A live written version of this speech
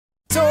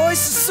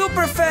Toys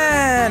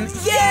Superfan!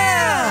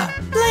 Yeah!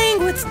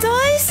 Playing with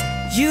toys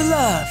You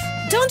love.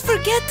 Don't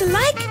forget to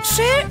like,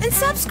 share and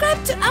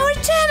subscribe to our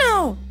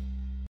channel!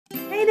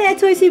 Hey there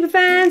Toy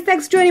Superfans,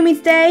 thanks for joining me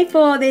today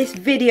for this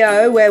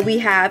video where we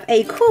have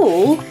a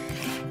cool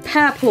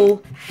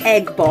purple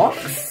egg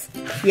box.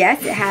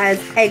 Yes, it has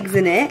eggs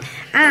in it,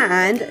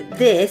 and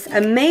this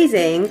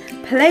amazing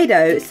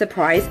Play-Doh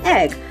surprise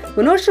egg.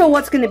 We're not sure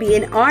what's going to be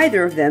in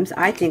either of them, so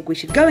I think we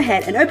should go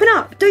ahead and open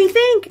up, don't you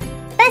think?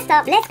 First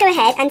up, let's go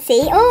ahead and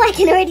see. Oh, I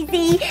can already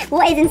see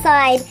what is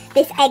inside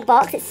this egg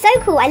box. It's so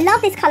cool. I love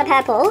this colour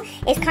purple.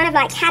 It's kind of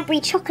like Cadbury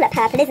chocolate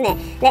purple, isn't it?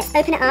 Let's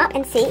open it up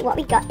and see what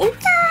we got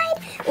inside.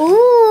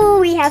 Ooh,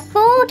 we have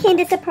 4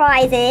 Kinder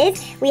Surprises.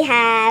 We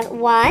have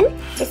 1.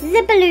 This is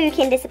a blue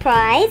Kinder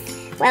Surprise.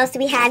 What else do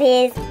we have?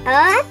 Here's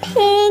a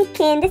pink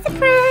Kinder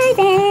Surprise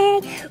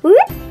egg. Whoop.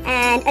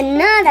 And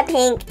another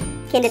pink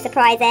Kinder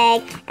Surprise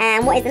egg.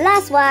 And what is the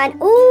last one?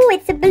 Ooh,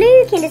 it's a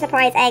blue Kinder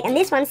Surprise egg, and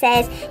this one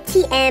says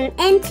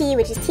TMNT,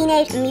 which is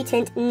Teenage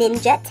Mutant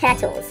Ninja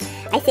Turtles.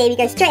 I say we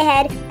go straight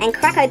ahead and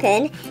crack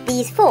open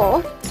these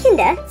 4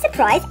 Kinder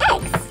Surprise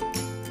eggs.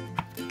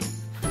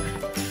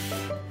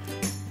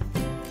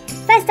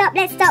 First up,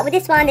 let's start with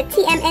this one, the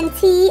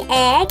TMNT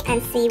egg,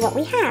 and see what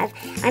we have.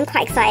 I'm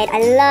quite excited. I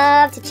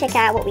love to check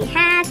out what we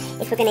have,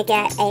 if we're going to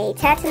get a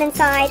turtle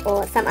inside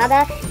or some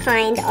other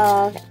kind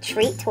of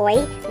treat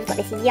toy. We've got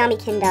this yummy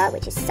Kinder,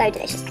 which is so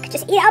delicious. I could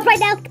just eat it up right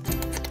now,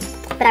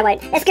 but I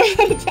won't. Let's go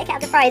ahead and check out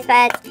the prize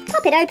first.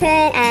 Pop it open,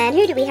 and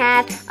who do we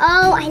have?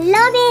 Oh, I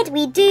love it.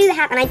 We do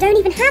have, and I don't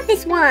even have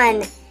this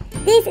one.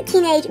 This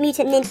Teenage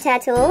Mutant Ninja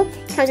Turtle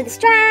comes with a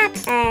strap,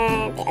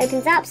 and it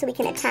opens up so we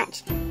can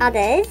attach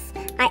others.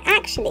 I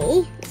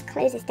actually, let's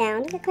close this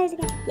down. Does it close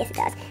again? Yes, it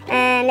does.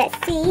 And let's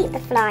see the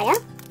flyer.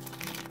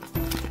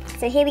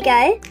 So here we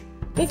go.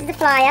 This is the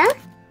flyer,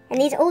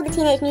 and these are all the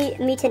Teenage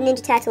Mutant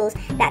Ninja Turtles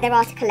that there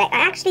are to collect.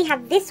 I actually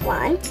have this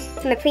one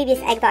from a previous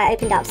egg that I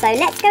opened up, so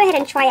let's go ahead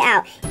and try it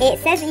out. It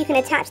says that you can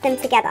attach them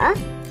together,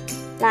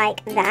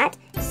 like that.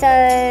 So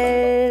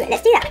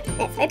let's do that.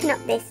 Let's open up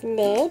this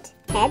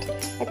head.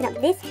 Open up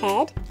this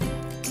head,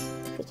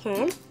 if we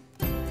can.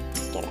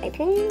 Get it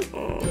open,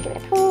 and give it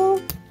a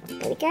pull.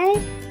 There we go.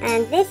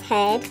 And this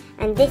head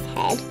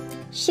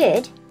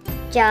should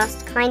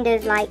just kind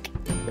of like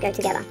go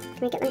together.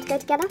 Can we get them to go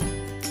together?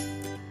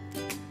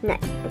 No, I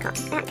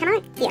can't. Can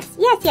I? Yes,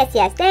 yes, yes,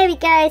 yes. There we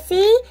go,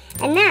 see?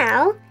 And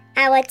now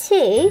our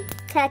 2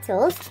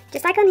 turtles,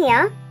 just like on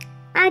here,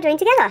 are joined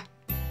together.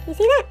 Can you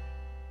see that?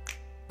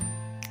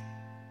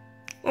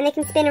 And they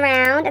can spin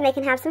around and they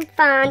can have some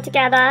fun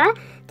together.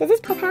 Does this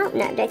pop out?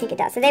 No, I don't think it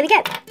does. So there we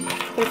go. We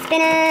can spin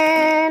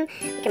them,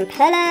 we can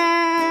pull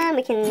them,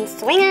 we can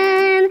swing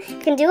them,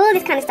 we can do all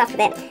this kind of stuff with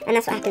it. And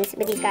that's what happens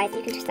with these guys.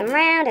 You can twist them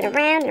around and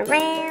around and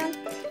around,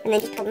 and then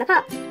just pull them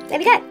apart. There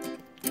we go.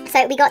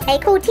 So we got a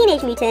cool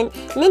Teenage Mutant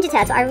Ninja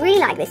Turtle. I really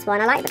like this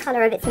one. I like the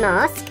colour of its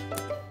mask.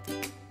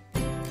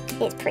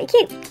 It's pretty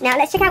cute. Now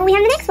let's check out what we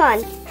have in the next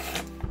one.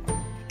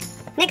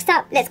 Next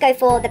up, let's go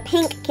for the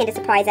pink Kinder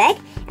Surprise egg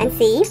and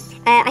see.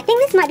 I think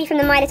this might be from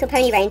the My Little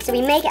Pony range, so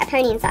we may get a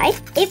pony inside.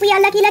 If we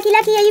are lucky, lucky,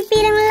 lucky, are you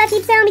feeling lucky?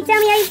 Tell me,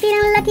 are you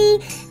feeling lucky?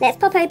 Let's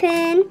pop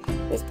open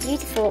this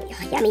beautiful,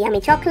 yummy,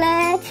 yummy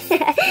chocolate.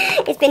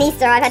 It's been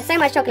Easter, I've had so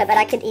much chocolate, but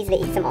I could easily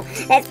eat some more.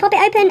 Let's pop it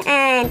open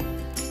and,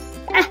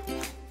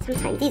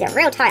 sometimes these are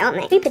real tight,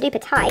 aren't they? Super duper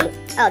tight.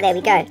 Oh, there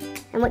we go.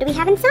 And what do we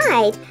have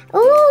inside?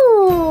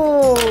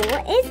 Ooh,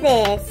 what is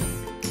this?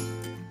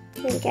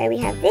 Here we go, we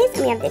have this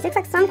and we have this. Looks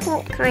like some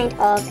kind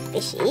of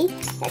fishy.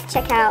 Let's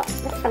check out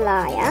the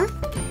flyer.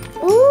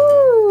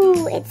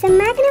 Ooh, it's a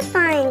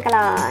magnifying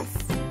glass.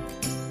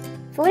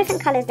 4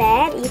 different colours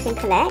there that you can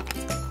collect.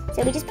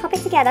 So we just pop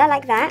it together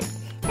like that,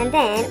 and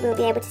then we'll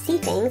be able to see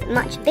things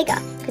much bigger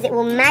because it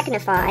will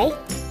magnify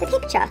the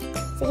picture.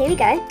 So here we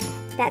go.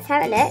 That's how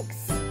it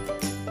looks.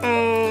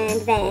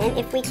 And then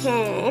if we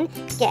can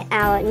get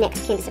our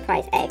next Kinder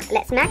Surprise egg,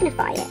 let's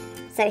magnify it.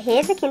 So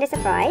here's the Kinder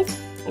Surprise.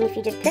 And if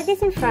you just put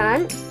this in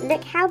front,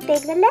 look how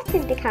big the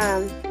letters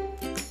become.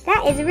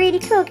 That is really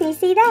cool. Can you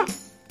see that?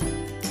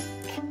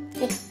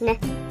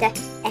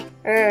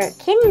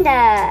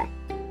 Kinder.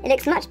 It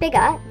looks much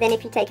bigger than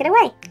if you take it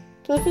away.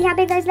 Can you see how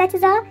big those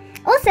letters are?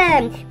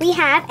 Awesome. We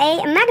have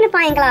a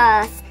magnifying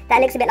glass that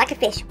looks a bit like a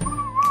fish.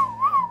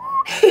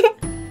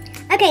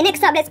 Okay,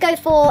 next up, let's go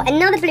for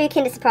another blue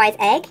Kinder Surprise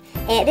egg.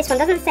 This one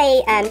doesn't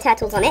say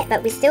turtles on it,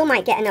 but we still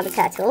might get another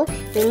turtle.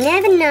 We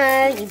never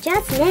know, you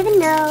just never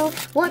know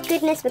what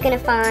goodness we're going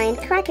to find.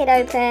 Crack it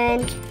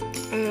open,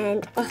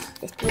 and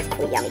this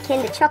beautiful yummy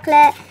Kinder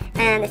chocolate,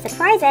 and the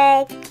surprise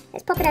egg.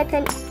 Let's pop it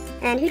open,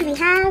 and who do we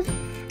have?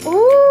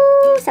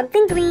 Ooh,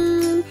 something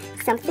green,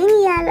 something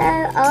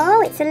yellow.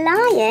 Oh, it's a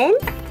lion.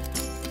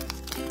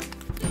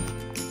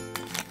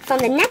 From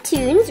the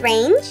Natoons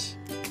range.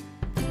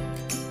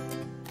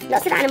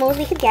 Lots of animals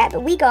we could get,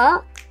 but we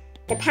got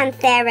the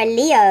Panthera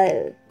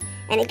Leo.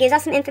 And it gives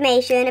us some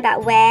information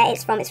about where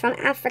it's from. It's from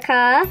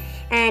Africa,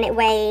 and it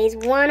weighs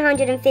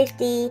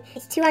 250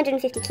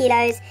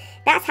 kilos.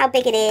 That's how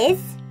big it is.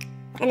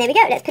 And there we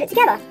go, let's put it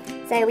together.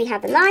 So we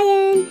have the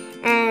lion,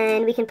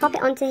 and we can pop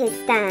it onto his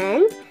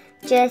stand,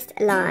 just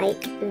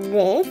like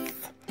this.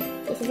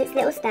 This is its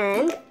little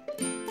stand.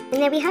 And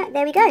there we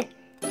go.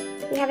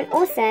 We have an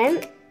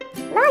awesome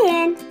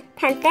lion,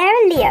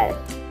 Panthera Leo.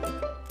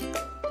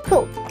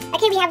 Cool.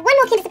 Okay, we have one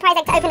more Kinder Surprise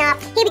egg to open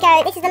up. Here we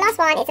go. This is the last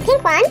one. It's a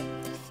pink one.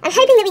 I'm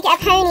hoping that we get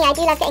a pony. I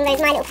do love getting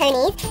those My Little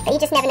Ponies, but you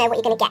just never know what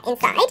you're going to get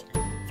inside.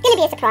 It's going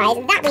to be a surprise,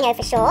 that we know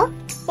for sure.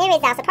 Here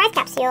is our surprise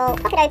capsule.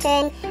 Pop it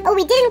open. Oh,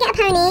 we didn't get a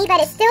pony,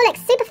 but it still looks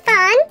super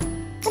fun.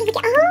 What did we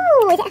get?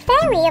 Oh, is it a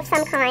fairy of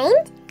some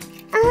kind?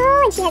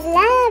 Oh, and she has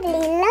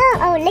lovely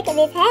oh, look at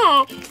this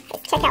hair.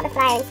 Let's check out the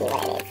flower and see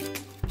what it is.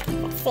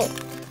 Let's see.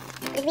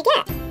 What did we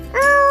get?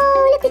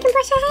 Oh, look, we can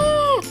brush her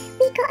hair.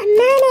 We got a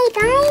mermaid,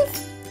 guys.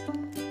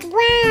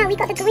 Wow, we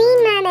got the green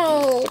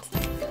mermaid.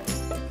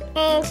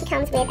 And she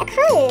comes with a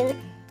comb.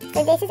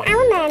 So this is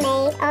our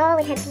mermaid. Oh,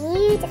 with her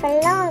beautiful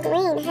long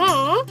green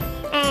hair.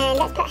 And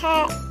let's put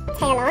her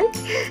tail on.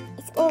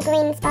 It's all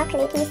green and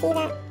sparkly. Can you see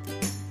that?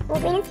 All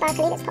green and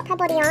sparkly. Let's pop her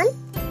body on.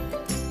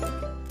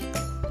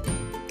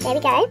 There we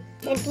go.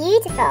 A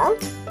beautiful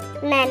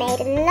mermaid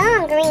with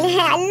long green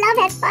hair. I love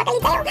her sparkly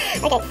tail.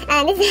 Okay,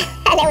 and this is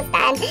her little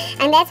stand.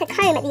 And there's her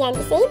comb at the end,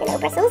 you see? The little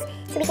bristles.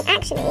 So we can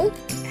actually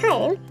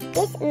comb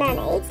this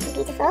mermaid's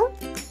beautiful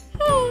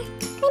hair.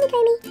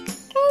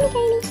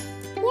 Comey.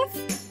 Yes,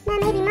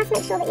 mermaid, you must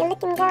make sure that you're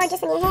looking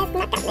gorgeous and your hair's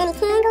not got many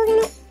tangles in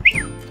it.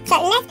 So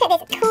let's put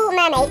this cool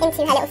mermaid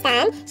into her little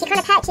stand. She kind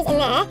of perches in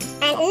there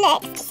and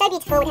looks so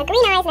beautiful with her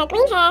green eyes and her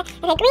green hair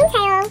and her green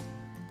tail.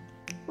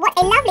 What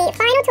a lovely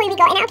final toy we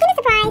got in our Kinder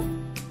Surprise.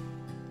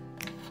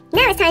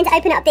 Now it's time to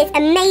open up this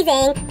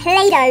amazing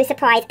Play-Doh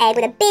surprise egg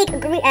with a big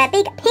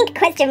pink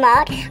question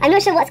mark. I'm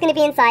not sure what's going to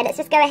be inside. Let's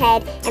just go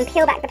ahead and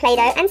peel back the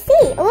Play-Doh and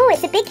see. Oh,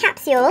 it's a big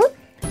capsule.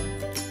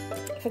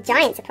 It's a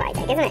giant surprise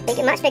egg, isn't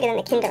it? Much bigger than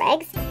the Kinder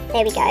eggs.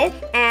 There we go.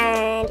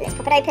 And let's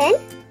pop it open.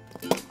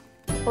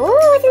 Oh,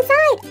 what's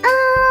inside?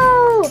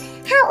 Oh,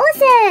 how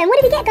awesome. What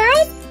did we get,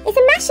 guys? It's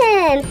a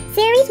Mash'em.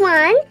 Series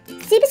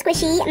 1, super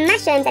squishy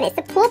Mash'ems, and it's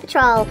the Paw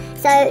Patrol.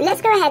 So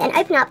let's go ahead and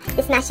open up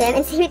this Mash'em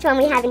and see which one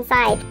we have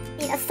inside.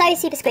 These are so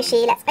super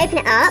squishy. Let's open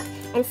it up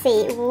and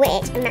see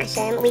which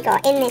Mash'em we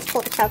got in this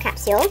Paw Patrol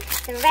capsule.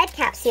 The red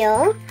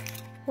capsule.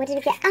 What did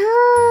we get?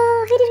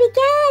 Oh, who did we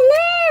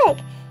get? Look!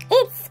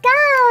 It's Sky!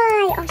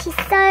 Oh, she's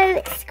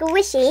so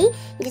squishy.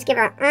 You just give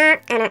her a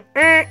and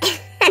and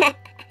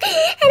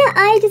her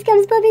eye just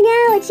comes popping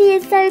out. She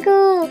is so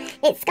cool.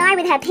 It's Sky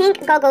with her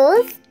pink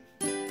goggles.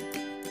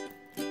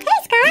 Hey,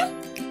 Sky!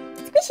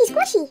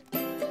 Squishy.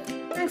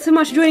 Thanks so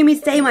much for joining me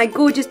today, my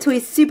gorgeous toy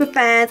super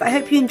fans. I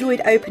hope you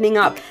enjoyed opening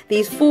up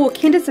these 4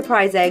 Kinder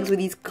Surprise eggs with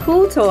these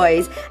cool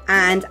toys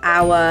and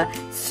our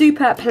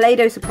super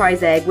Play-Doh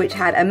surprise egg, which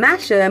had a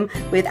Mash'em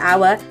with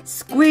our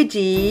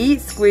squidgy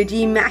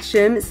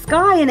Mash'em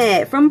Sky in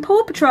it from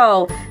Paw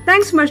Patrol.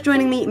 Thanks so much for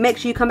joining me. Make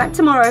sure you come back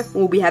tomorrow.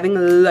 We'll be having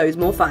loads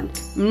more fun.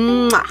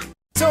 Mwah!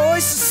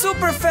 Toys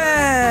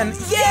Superfan!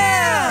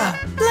 Yeah!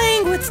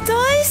 Playing with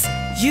toys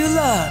You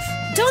love.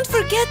 Don't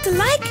forget to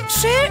like,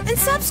 share and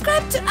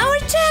subscribe to our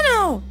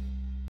channel.